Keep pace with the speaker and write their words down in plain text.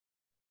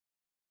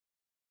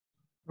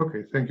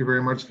Okay, thank you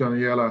very much,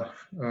 Daniela.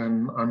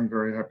 And I'm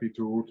very happy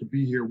to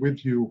be here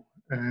with you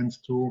and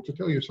to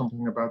tell you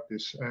something about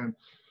this. And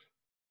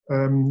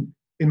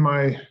in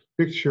my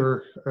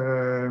picture,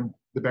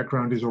 the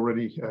background is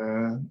already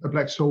a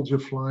black soldier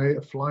fly,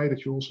 a fly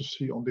that you also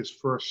see on this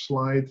first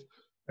slide.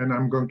 And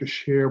I'm going to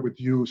share with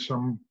you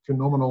some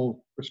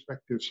phenomenal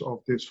perspectives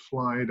of this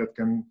fly that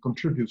can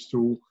contribute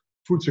to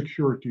food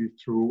security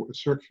through a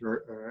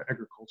circular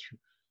agriculture.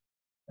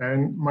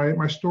 And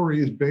my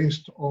story is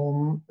based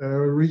on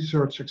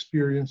research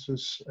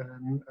experiences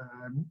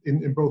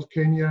in both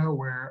Kenya,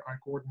 where I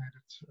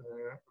coordinated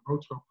a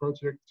WOTRO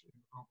project in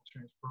the Global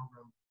Change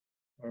Program.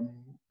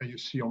 And you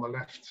see on the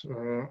left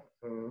a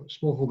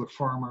smallholder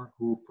farmer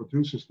who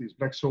produces these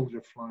black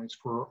soldier flies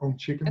for her own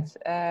chicken.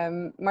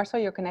 Marcel,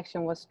 your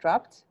connection was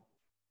dropped.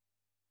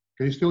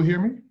 Can you still hear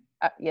me?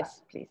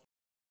 Yes, please.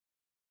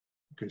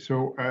 Okay,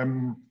 so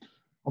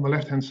on the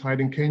left-hand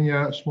side in Kenya,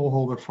 a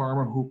smallholder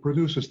farmer who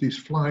produces these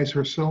flies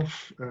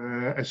herself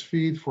as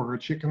feed for her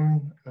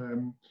chicken.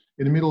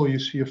 In the middle, you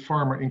see a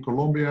farmer in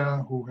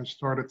Colombia who has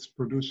started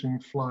producing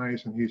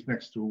flies, and he's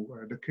next to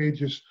the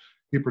cages.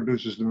 He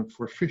produces them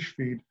for fish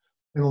feed.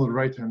 And on the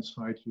right-hand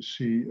side, you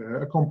see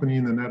a company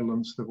in the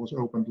Netherlands that was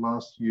opened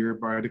last year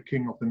by the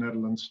King of the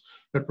Netherlands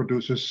that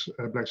produces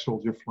black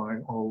soldier fly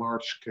on a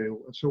large scale.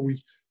 And so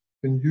we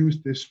can use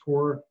this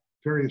for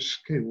various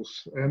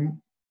scales. And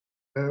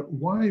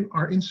why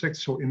are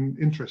insects so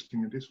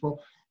interesting in this?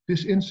 Well,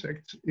 this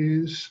insect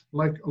is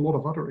like a lot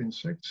of other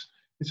insects.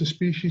 It's a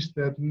species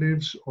that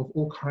lives of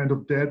all kinds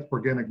of dead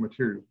organic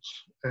materials.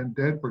 And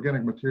dead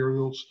organic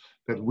materials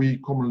that we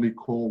commonly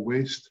call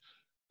waste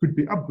could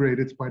be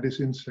upgraded by this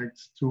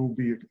insect to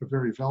be a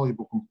very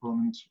valuable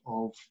component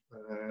of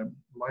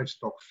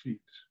livestock feed.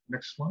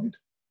 Next slide.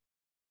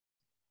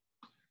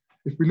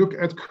 If we look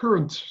at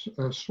current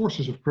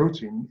sources of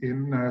protein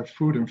in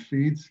food and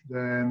feed,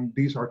 then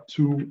these are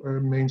two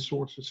main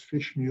sources: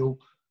 fish meal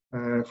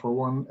for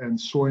one, and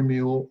soy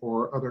meal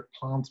or other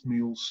plant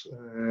meals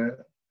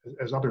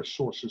as other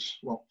sources.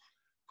 Well,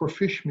 for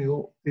fish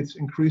meal, it's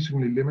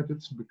increasingly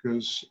limited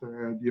because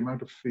the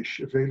amount of fish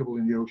available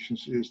in the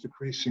oceans is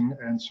decreasing,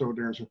 and so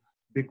there's a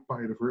big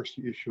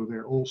biodiversity issue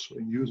there also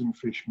in using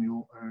fish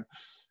meal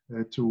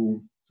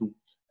to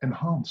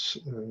enhance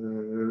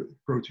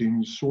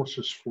protein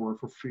sources for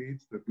feed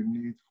that we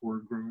need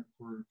for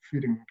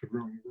feeding the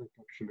growing world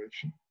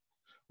population.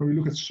 When we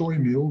look at soy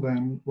meal,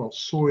 then, well,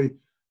 soy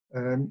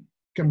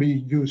can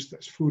be used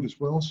as food as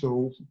well.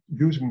 So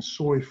using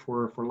soy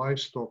for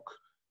livestock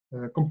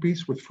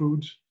competes with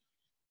food,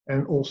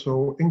 and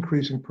also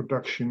increasing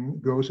production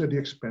goes at the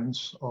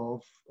expense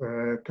of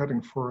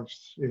cutting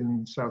forests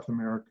in South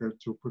America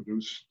to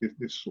produce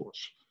this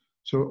source.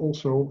 So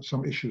also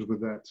some issues with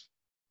that.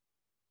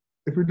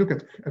 If we look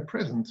at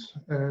present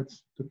at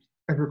the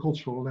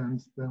agricultural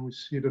land, then we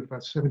see that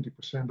about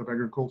 70% of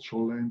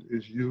agricultural land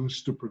is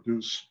used to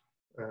produce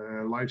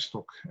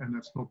livestock. And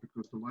that's not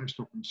because the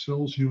livestock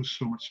themselves use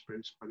so much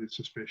space, but it's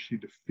especially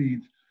the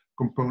feed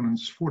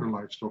components for the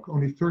livestock.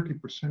 Only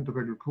 30% of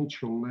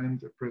agricultural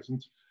land at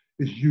present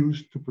is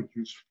used to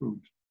produce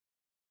food.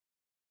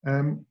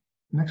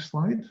 Next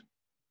slide.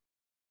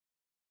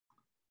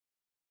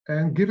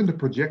 And given the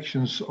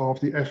projections of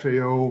the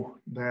FAO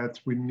that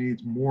we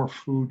need more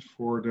food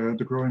for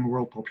the growing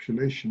world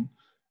population,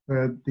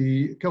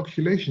 the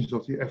calculations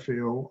of the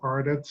FAO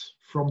are that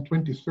from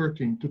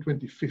 2013 to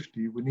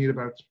 2050, we need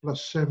about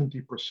plus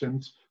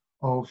 70%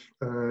 of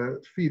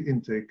feed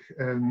intake.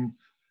 And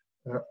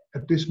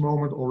at this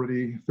moment,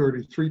 already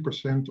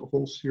 33% of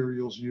all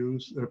cereals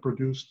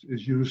produced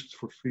is used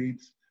for feed.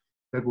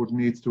 That would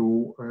need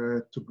to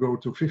go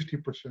to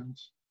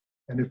 50%.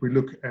 And if we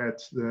look at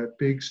the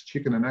pigs,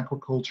 chicken, and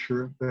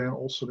aquaculture, then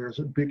also there's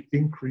a big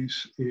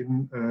increase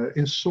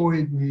in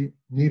soy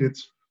needed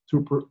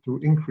to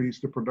increase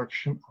the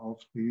production of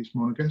these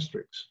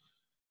monogastrics.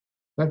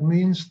 That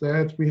means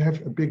that we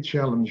have a big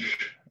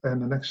challenge.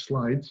 And the next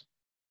slide.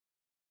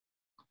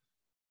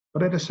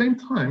 But at the same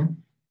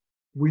time,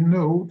 we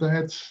know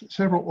that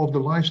several of the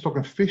livestock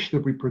and fish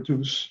that we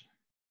produce,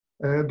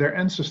 their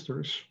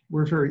ancestors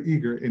were very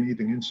eager in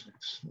eating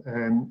insects.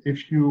 And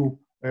if you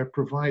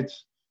provide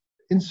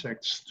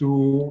insects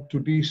to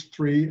these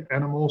three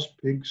animals,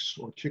 pigs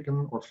or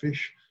chicken or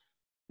fish,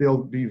 they'll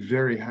be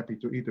very happy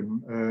to eat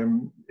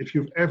them. If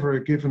you've ever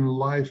given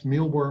live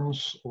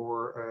mealworms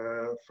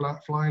or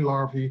fly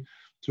larvae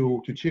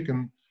to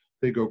chicken,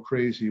 they go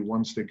crazy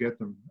once they get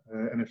them.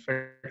 And in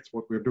fact,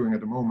 what we're doing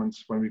at the moment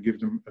when we give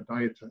them a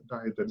diet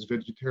that's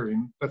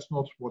vegetarian, that's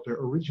not what their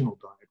original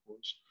diet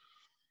was.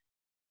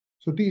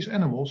 So these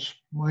animals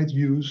might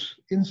use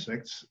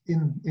insects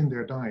in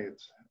their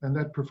diet, and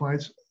that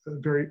provides a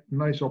very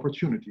nice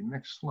opportunity.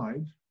 Next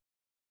slide.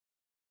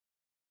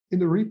 In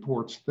the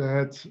reports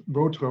that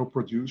WOTRO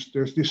produced,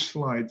 there's this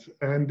slide,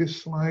 and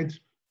this slide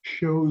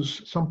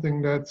shows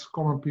something that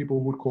common people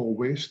would call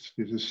waste.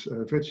 This is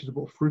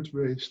vegetable fruit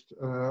waste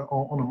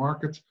on the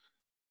market,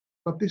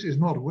 but this is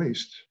not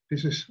waste.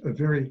 This is a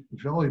very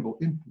valuable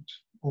input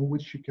on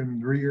which you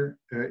can rear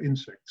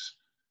insects.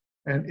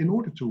 And in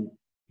order to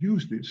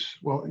use this,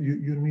 well,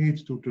 you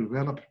need to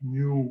develop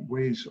new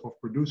ways of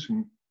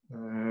producing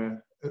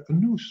a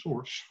new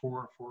source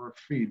for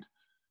feed.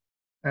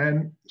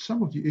 And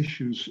some of the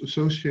issues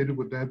associated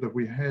with that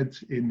we had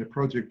in the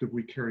project that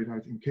we carried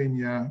out in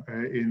Kenya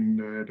in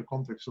the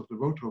context of the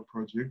WOTRO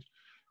project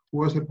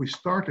was that we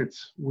started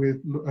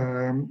with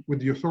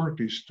the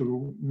authorities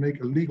to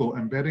make a legal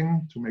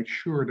embedding to make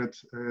sure that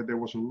there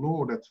was a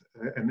law that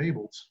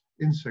enabled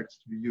insects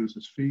to be used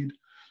as feed.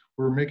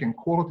 We were making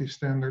quality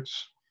standards.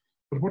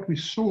 But what we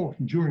saw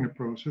during the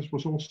process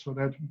was also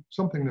that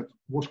something that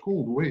was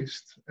called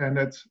waste and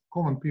that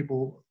common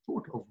people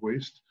thought of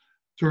waste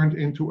turned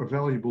into a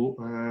valuable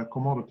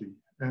commodity.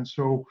 And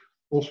so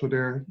also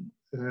there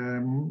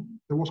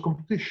was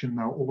competition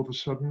now all of a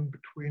sudden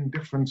between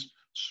different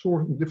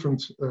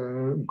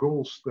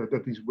goals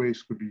that these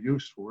wastes could be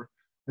used for.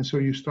 And so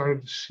you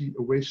started to see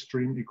a waste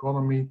stream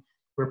economy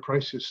where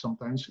prices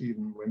sometimes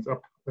even went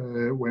up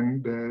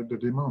when the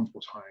demand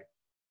was high.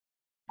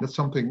 That's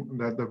something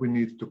that we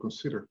need to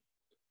consider.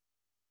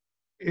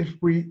 If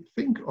we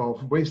think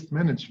of waste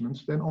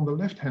management, then on the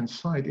left-hand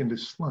side in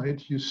this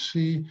slide, you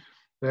see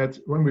that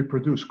when we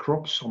produce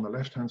crops on the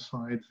left-hand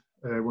side,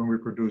 when we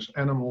produce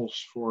animals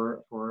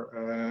for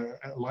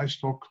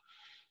livestock,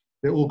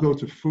 they all go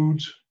to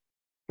food,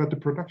 but the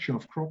production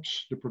of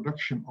crops, the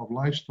production of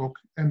livestock,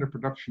 and the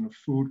production of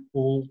food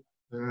all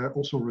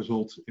also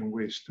result in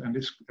waste. And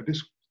at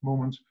this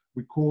moment,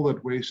 we call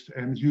that waste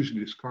and it's usually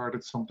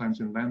discarded,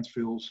 sometimes in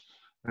landfills,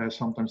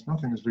 sometimes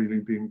nothing is really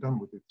being done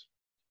with it.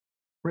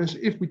 Whereas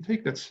if we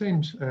take that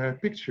same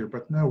picture,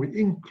 but now we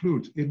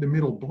include in the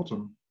middle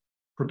bottom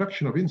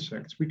production of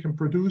insects, we can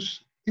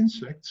produce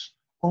insects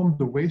on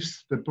the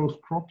waste that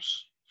both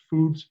crops,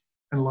 food,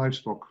 and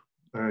livestock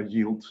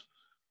yield.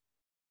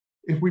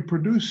 If we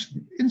produce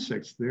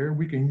insects there,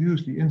 we can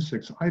use the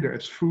insects either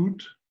as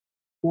food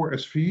or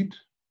as feed.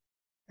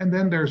 And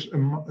then there's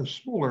a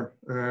smaller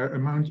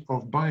amount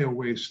of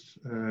bio-waste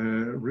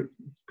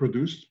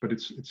produced, but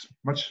it's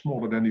much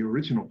smaller than the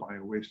original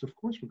bio-waste, of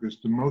course, because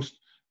the most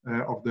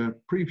of the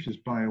previous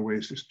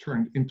bio-waste is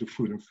turned into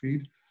food and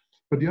feed.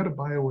 But the other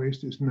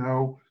bio-waste is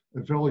now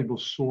a valuable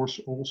source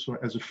also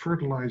as a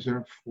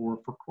fertilizer for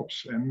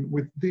crops. And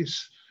with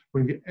this,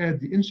 when you add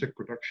the insect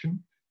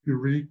production, you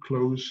really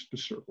close the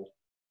circle.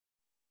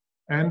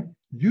 And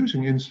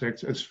using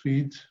insects as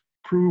feed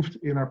proved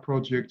in our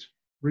project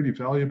really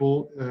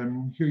valuable.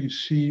 Here you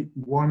see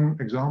one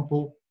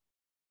example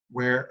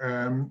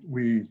where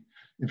we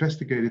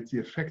investigated the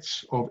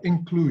effects of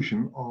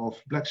inclusion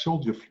of black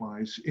soldier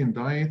flies in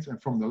diet.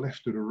 And from the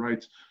left to the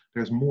right,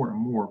 there's more and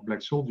more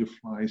black soldier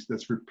flies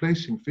that's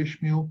replacing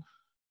fish meal.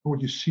 And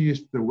what you see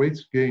is the weight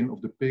gain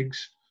of the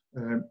pigs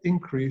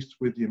increased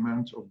with the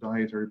amount of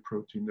dietary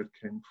protein that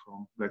came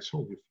from black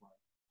soldier fly.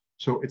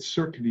 So it's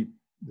certainly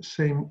the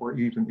same or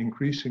even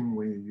increasing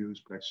when you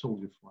use black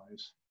soldier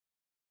flies.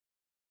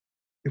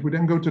 If we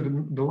then go to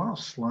the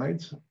last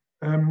slide,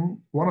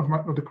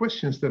 one of the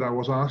questions that I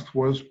was asked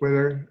was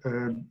whether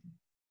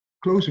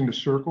closing the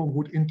circle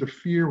would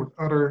interfere with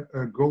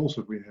other goals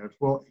that we have.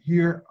 Well,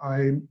 here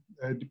I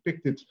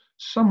depicted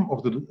some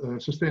of the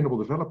sustainable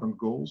development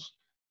goals,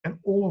 and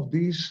all of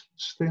these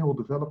sustainable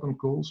development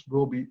goals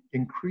will be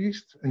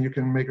increased, and you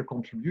can make a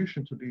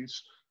contribution to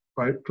these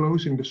by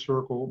closing the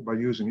circle by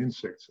using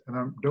insects. And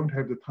I don't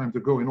have the time to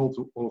go in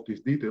all of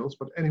these details,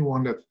 but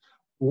anyone that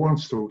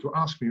wants to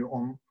ask me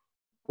on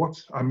what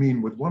I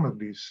mean with one of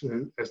these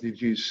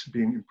SDGs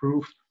being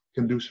improved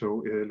can do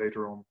so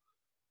later on.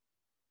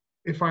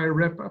 If I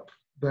wrap up,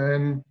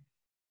 then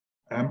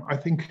I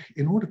think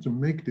in order to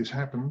make this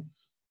happen,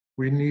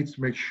 we need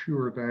to make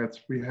sure that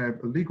we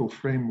have a legal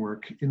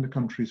framework in the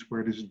countries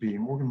where this is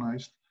being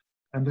organized.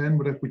 And then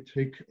that we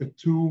take a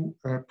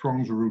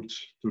two-pronged route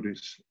to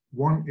this.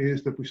 One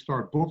is that we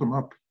start bottom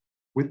up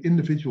with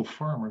individual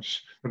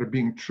farmers that are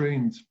being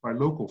trained by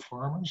local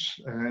farmers.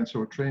 And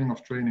so a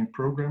training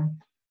program.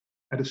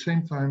 At the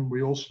same time,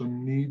 we also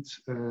need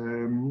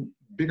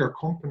bigger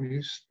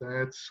companies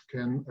that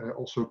can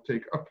also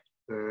take up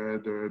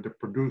the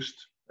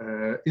produced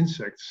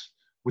insects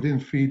within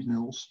feed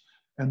mills.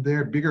 And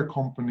there, bigger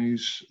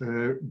companies,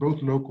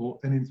 both local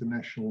and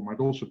international, might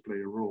also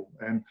play a role.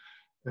 And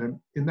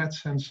in that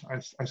sense,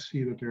 I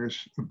see that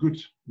there's a good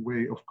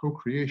way of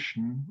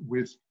co-creation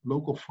with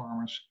local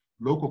farmers,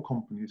 local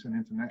companies, and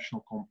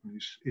international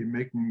companies in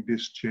making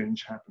this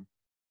change happen.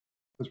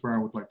 That's where I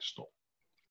would like to stop.